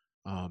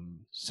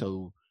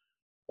 So,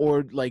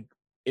 or like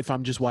if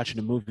I'm just watching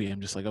a movie, I'm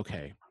just like,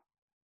 okay,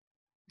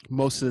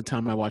 most of the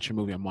time I watch a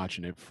movie, I'm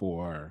watching it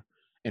for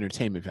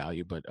entertainment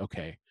value. But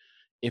okay,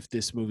 if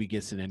this movie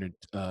gets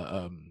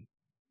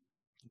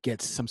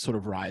some sort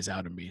of rise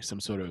out of me, some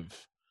sort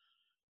of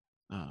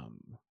um,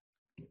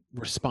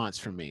 response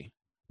from me,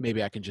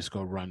 maybe I can just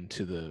go run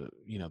to the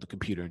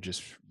computer and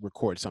just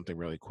record something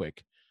really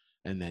quick,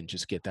 and then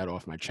just get that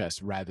off my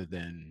chest rather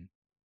than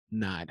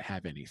not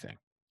have anything.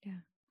 Yeah.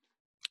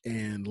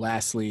 And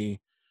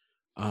lastly,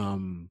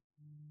 um,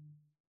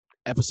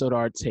 episode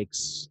art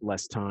takes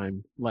less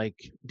time.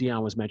 Like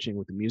Dion was mentioning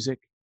with the music,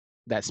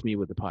 that's me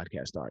with the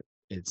podcast art.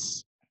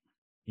 It's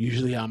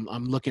usually I'm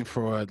looking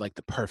for like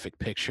the perfect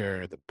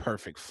picture, the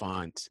perfect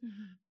font,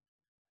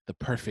 the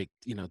perfect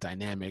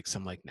dynamics.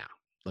 I'm like, now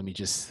let me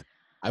just.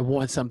 I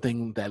want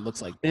something that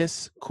looks like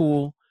this.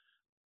 Cool.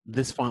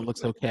 This font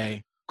looks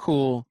okay.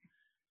 Cool.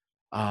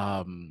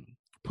 Um,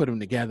 Put them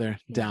together,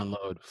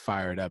 download,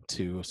 fire it up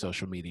to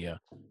social media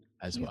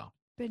as You've well.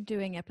 been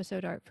doing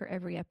episode art for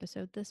every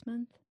episode this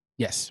month?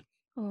 Yes.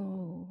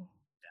 Oh,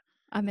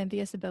 I'm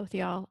envious of both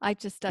y'all. I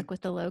just stuck with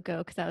the logo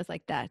because I was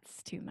like,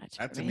 that's too much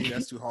That for to me. me,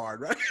 that's too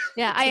hard, right?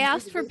 Yeah, I To do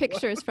asked the for visual.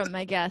 pictures from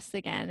my guests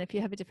again. If you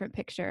have a different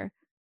picture.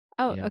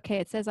 Oh, Yeah. okay.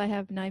 It says I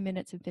have 9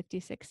 minutes and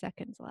 56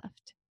 seconds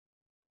left.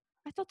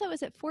 I thought that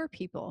was at 4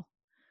 people.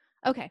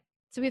 Okay.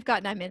 So we've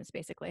got 9 minutes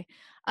basically.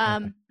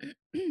 Okay.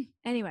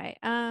 Anyway,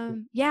 Yeah.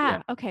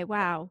 yeah. Okay.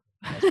 Wow.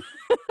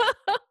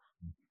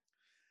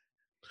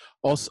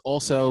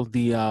 Also,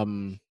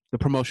 the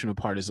promotional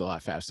part is a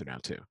lot faster now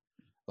too.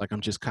 Like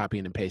I'm just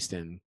copying and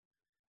pasting.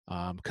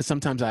 Because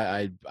sometimes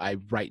I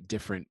write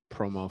different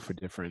promo for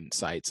different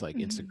sites like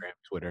Instagram,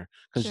 Twitter,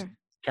 because Sure.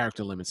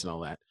 character limits and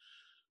all that.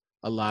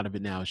 A lot of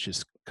it now is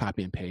just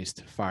copy and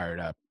paste, fire it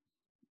up,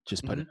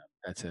 just put it up.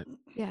 That's it.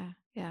 Yeah.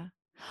 Yeah.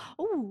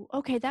 Oh,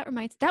 okay. That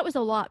was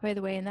a lot, by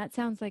the way. And that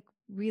sounds like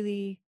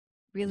really,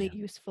 really Yeah.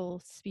 useful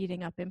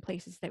speeding up in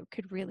places that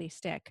could really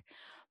stick.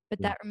 But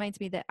Yeah. that reminds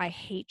me that I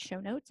hate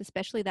show notes,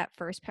 especially that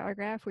first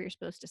paragraph where you're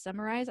supposed to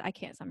summarize. I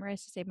can't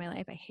summarize to save my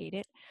life. I hate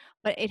it.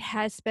 But it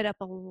has sped up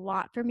a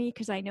lot for me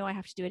because I know I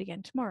have to do it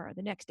again tomorrow,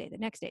 the next day, the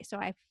next day. So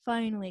I've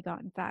finally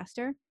gotten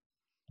faster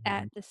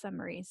at Mhm. the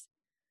summaries.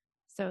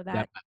 So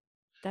That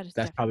that is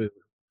that's definitely.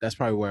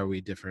 probably where we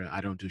differ.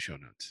 I don't do show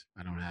notes.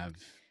 I don't have.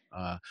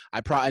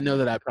 I know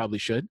that I probably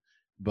should,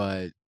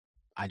 but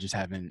I just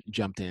haven't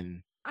jumped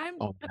in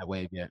I'm on that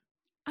wave yet.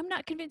 I'm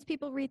not convinced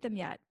people read them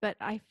yet, but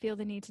I feel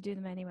the need to do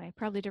them anyway,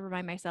 probably to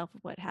remind myself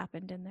of what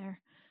happened in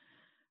there.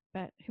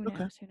 But who Okay.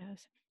 knows? Who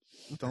knows?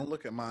 Don't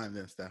look at mine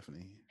then,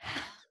 Stephanie.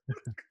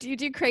 Do you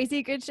do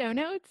crazy good show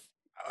notes?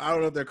 I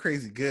don't know if they're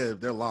crazy good.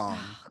 They're long.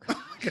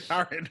 Oh, gosh. I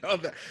already know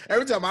that.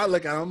 Every time I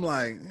look at them, I'm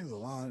like, it's a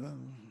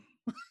long.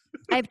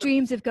 I have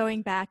dreams of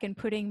going back and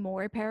putting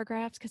more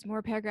paragraphs because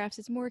more paragraphs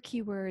is more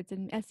keywords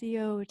and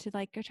SEO to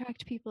like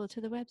attract people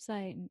to the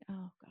website. And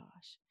oh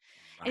gosh.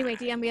 Anyway, Right.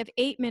 DM, we have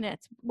 8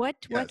 minutes. What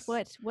Yes.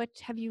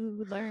 have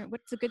you learned?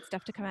 What's the good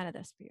stuff to come out of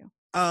this for you?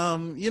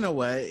 You know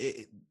what?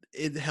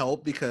 It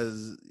helped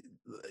because,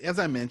 as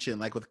I mentioned,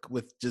 like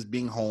with just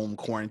being home,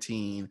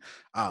 quarantine,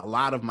 a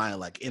lot of my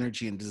like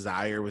energy and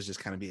desire was just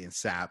kind of being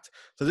sapped.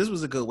 So this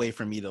was a good way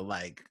for me to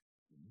like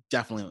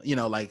definitely,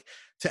 like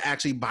to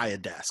actually buy a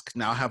desk.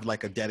 Now I have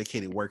like a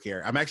dedicated work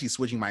area. I'm actually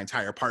switching my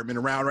entire apartment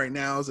around right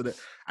now. So that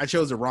I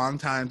chose the wrong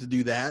time to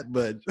do that.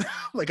 But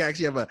like I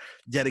actually have a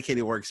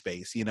dedicated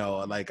workspace,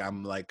 like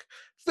I'm like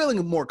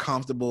feeling more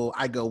comfortable.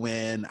 I go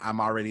in, I'm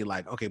already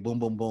like, okay, boom,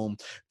 boom, boom.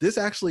 This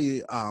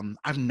actually,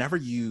 I've never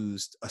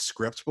used a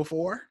script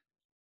before.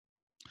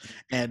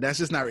 And that's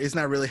just not, it's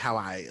not really how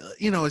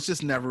it's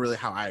just never really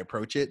how I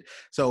approach it.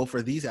 So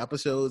for these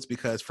episodes,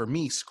 because for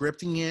me,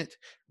 scripting it,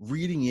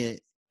 reading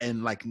it,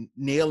 and like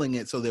nailing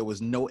it so there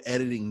was no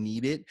editing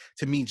needed,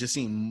 to me just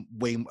seemed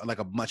way like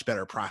a much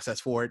better process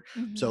for it.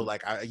 So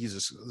like I use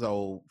this,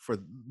 so for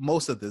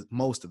most of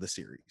the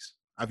series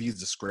I've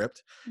used a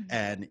script.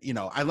 And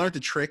I learned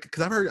the trick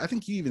because I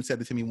think you even said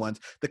it to me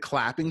once, the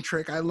clapping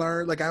trick I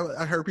learned. Like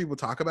I heard people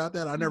talk about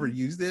that. I never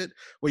used it,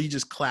 where you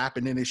just clap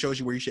and then it shows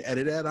you where you should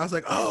edit at. I was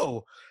like,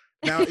 oh,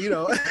 now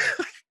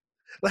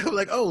like I'm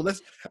like, oh,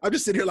 I'm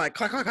just sitting here like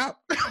clap, clap, clap.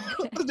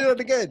 Let's do it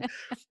again.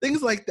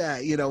 Things like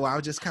that, I'll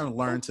just kind of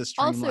learn to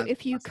Also, streamline.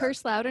 if you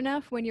curse loud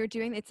enough when you're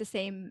doing it's the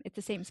same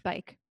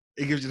spike.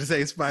 It gives you the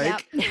same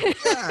spike. Yep.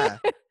 Yeah.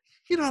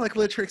 Like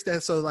little tricks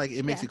that, so like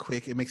it makes Yeah. it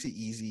quick, it makes it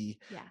easy.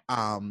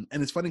 Yeah.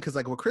 And it's funny because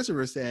like what Christopher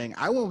was saying,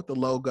 I went with the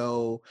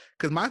logo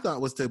because my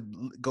thought was to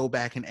go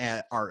back and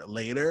add art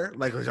later.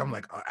 Like I'm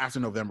like, after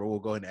November we'll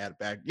go and add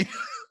back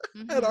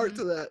add art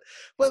to that.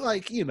 But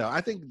like,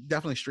 I think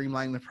definitely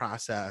streamlining the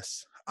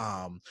process.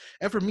 And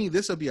for me,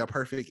 this will be a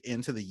perfect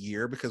end to the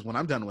year because when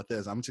I'm done with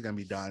this, I'm just gonna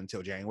be done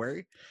until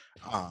January.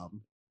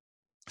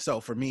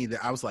 So for me,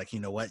 I was like, you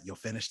know what, you'll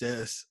finish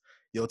this,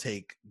 you'll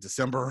take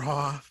December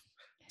off,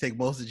 take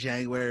most of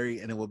January,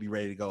 and then we'll be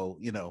ready to go,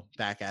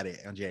 back at it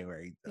on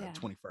January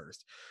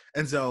 21st.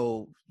 And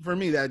so for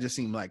me, that just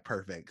seemed like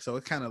perfect. So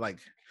it kind of like,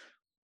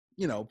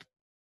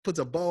 puts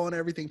a bow on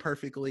everything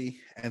perfectly.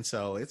 And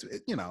so it's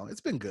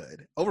been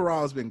good.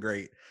 Overall, it's been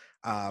great.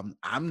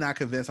 I'm not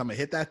convinced I'm gonna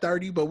hit that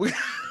 30, but we're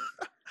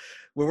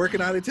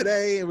working on it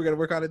today, and we're gonna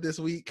work on it this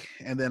week.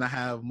 And then I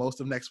have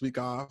most of next week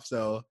off.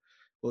 So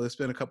we'll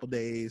spend a couple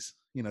days,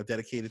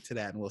 dedicated to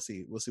that, and we'll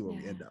see where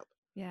we end up.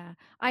 Yeah,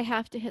 I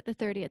have to hit the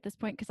 30 at this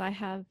point because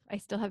I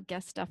still have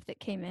guest stuff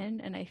that came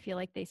in, and I feel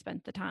like they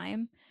spent the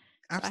time.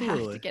 Absolutely. I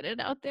have to get it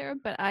out there,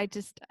 but I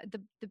just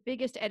the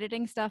biggest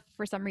editing stuff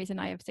for some reason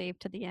I have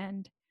saved to the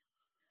end.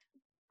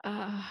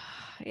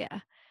 Yeah,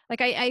 like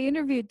I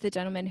interviewed the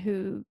gentleman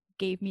who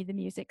gave me the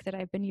music that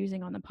I've been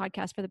using on the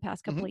podcast for the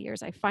past couple of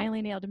years. I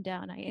finally nailed him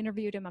down. I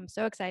interviewed him. I'm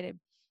so excited.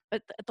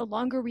 But the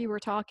longer we were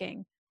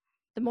talking,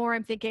 the more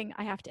I'm thinking,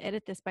 I have to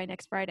edit this by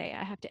next Friday.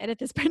 I have to edit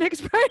this by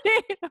next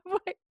Friday. I'm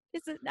like,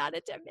 this is not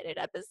a 10-minute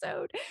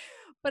episode.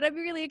 But I'm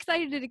really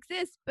excited it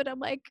exists. But I'm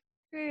like,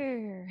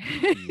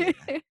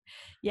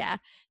 yeah.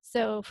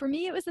 So for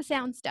me, it was the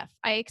sound stuff.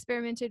 I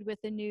experimented with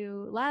a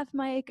new lav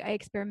mic. I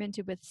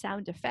experimented with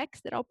sound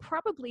effects that I'll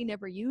probably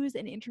never use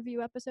in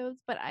interview episodes.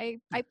 But I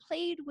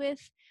played with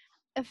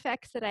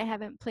effects that I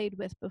haven't played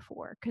with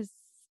before because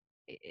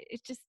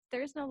it just,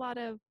 there isn't a lot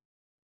of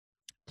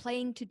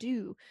playing to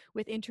do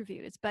with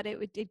interviews, but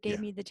it gave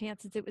me the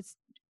chance, since it was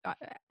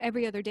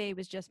every other day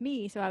was just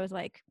me. So I was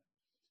like,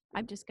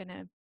 I'm just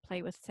gonna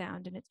play with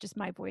sound, and it's just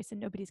my voice, and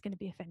nobody's gonna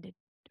be offended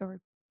or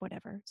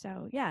whatever.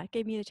 So yeah, it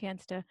gave me the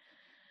chance to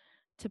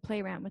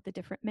play around with the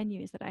different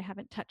menus that I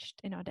haven't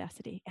touched in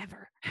Audacity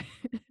ever.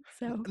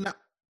 So now,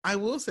 I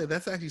will say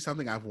that's actually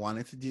something I've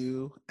wanted to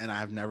do and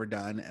I've never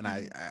done. And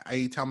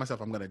I tell myself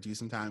I'm going to do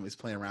sometime is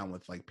playing around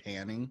with like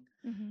panning.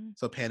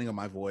 So panning on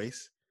my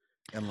voice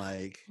and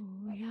like,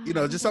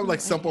 just something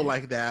like simple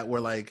like that, where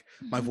like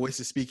my voice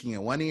is speaking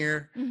in one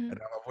ear and my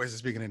voice is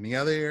speaking in the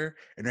other ear,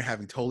 and they're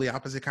having totally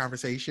opposite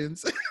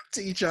conversations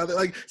to each other,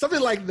 like something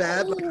like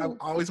that. Like I've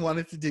always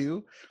wanted to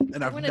do,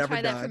 and I've never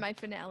try done. that for my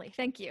finale.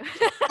 Thank you.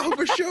 Oh,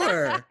 for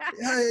sure.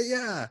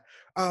 Yeah.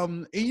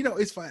 And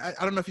it's fun.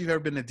 I don't know if you've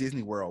ever been to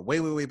Disney World.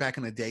 Way back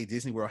in the day,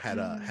 Disney World had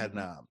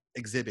an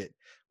exhibit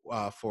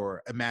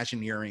for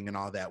Imagineering and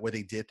all that, where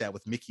they did that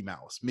with Mickey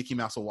Mouse. Mickey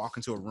Mouse will walk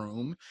into a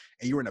room,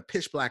 and you were in a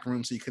pitch black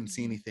room, so you couldn't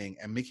see anything,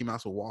 and Mickey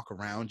Mouse will walk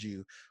around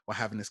you while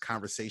having this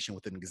conversation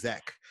with an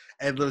exec,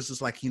 and it was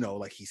just like,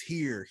 like he's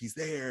here, he's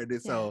there.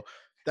 And so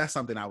that's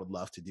something I would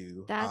love to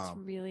do. That's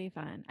really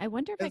fun. I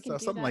wonder if I can do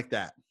something like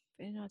that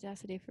in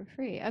Audacity for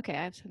free. Okay,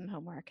 I have some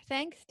homework.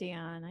 Thanks,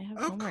 Dion. I have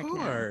of homework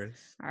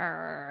course.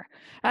 now.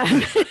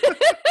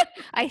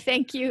 I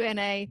thank you,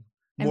 and I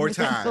am more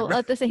resentful time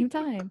at the same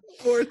time.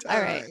 More time.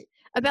 All right,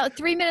 about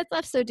 3 minutes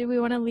left. So, do we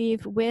want to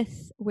leave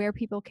with where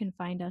people can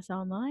find us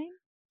online?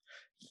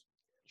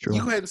 Sure.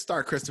 You go ahead and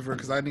start, Christopher,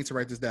 because I need to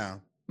write this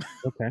down.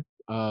 Okay.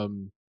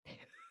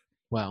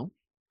 Well.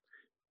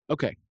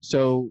 Okay.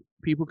 So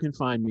people can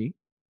find me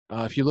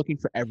if you're looking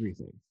for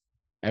everything.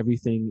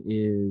 Everything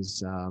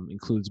is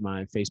includes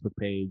my Facebook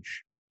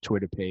page,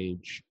 Twitter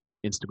page,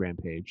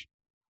 Instagram page.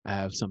 I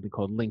have something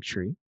called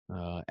Linktree,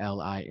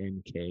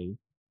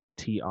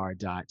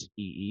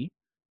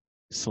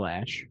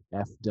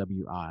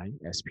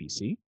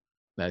 linktr.ee/FWISPC.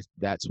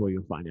 That's where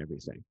you'll find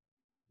everything.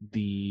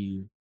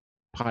 The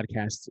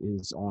podcast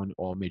is on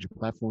all major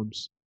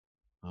platforms.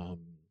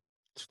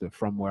 It's the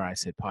From Where I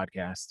Sit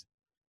podcast.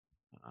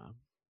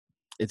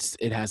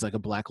 It has like a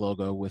black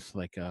logo with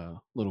like a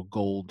little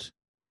gold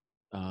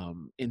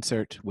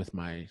insert with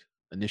my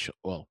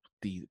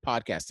the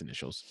podcast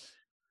initials,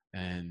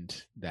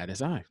 and that is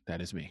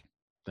that is me.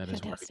 That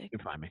is where Fantastic. you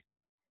can find me.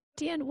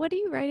 Dan, what are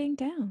you writing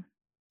down?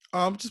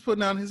 I'm just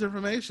putting down his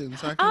information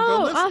so I can go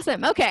Oh, listen.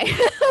 awesome. Okay.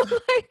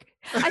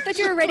 I thought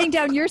you were writing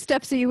down your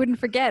stuff so you wouldn't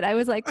forget. I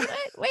was like, what?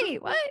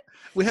 Wait, what?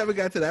 We haven't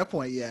got to that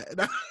point yet.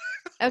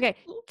 Okay,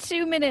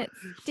 2 minutes.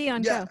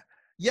 Dion, Yeah. go.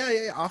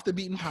 Yeah. Off the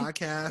Beaten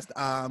podcast.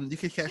 You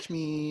can catch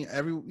me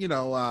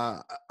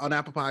on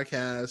Apple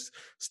Podcasts,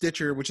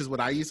 Stitcher, which is what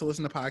I used to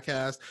listen to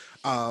podcasts,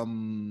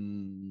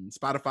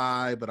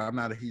 Spotify, but I'm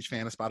not a huge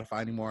fan of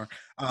Spotify anymore.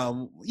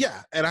 And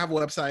I have a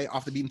website,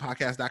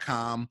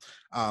 offthebeatenpodcast.com.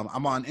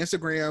 I'm on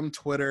Instagram,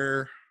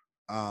 Twitter,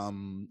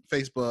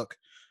 Facebook.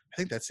 I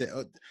think that's it.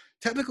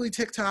 Technically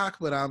TikTok,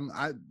 but I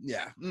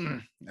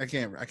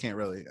can't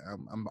really.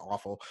 I'm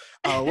awful.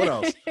 What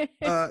else?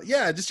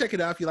 Just check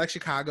it out if you like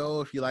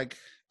Chicago. If you like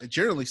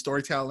generally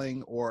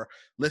storytelling or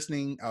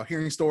listening,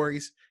 hearing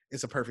stories,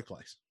 it's a perfect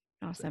place.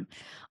 Awesome.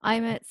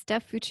 I'm at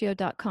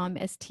stephfuccio.com,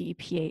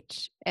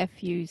 STEPHUCCIO.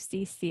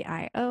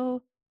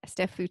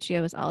 Steph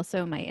Fuccio is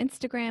also my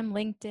Instagram,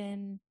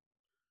 LinkedIn.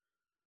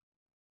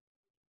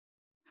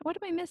 What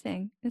am I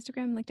missing?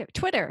 Instagram, LinkedIn,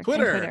 Twitter.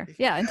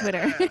 Yeah, and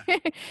Twitter.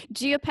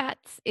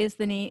 Geopats is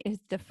the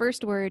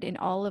first word in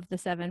all of the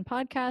 7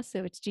 podcasts,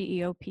 so it's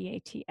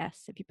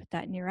GEOPATS. If you put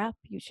that in your app,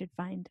 you should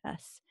find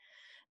us.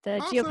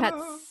 The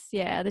Geopats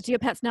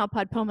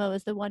NaPodPoMo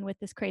is the one with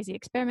this crazy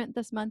experiment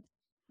this month,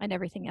 and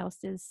everything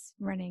else is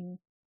running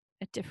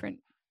at different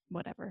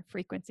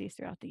frequencies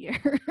throughout the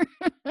year.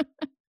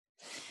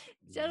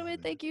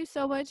 Gentlemen, thank you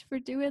so much for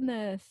doing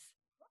this.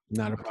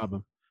 Not a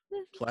problem.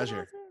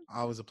 Pleasure.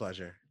 Always a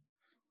pleasure.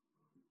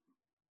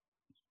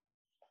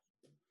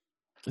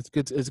 It's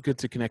good. It's good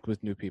to connect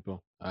with new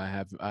people.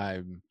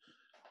 I'm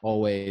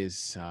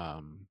always,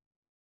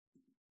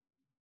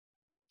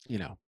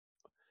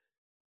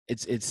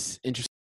 it's interesting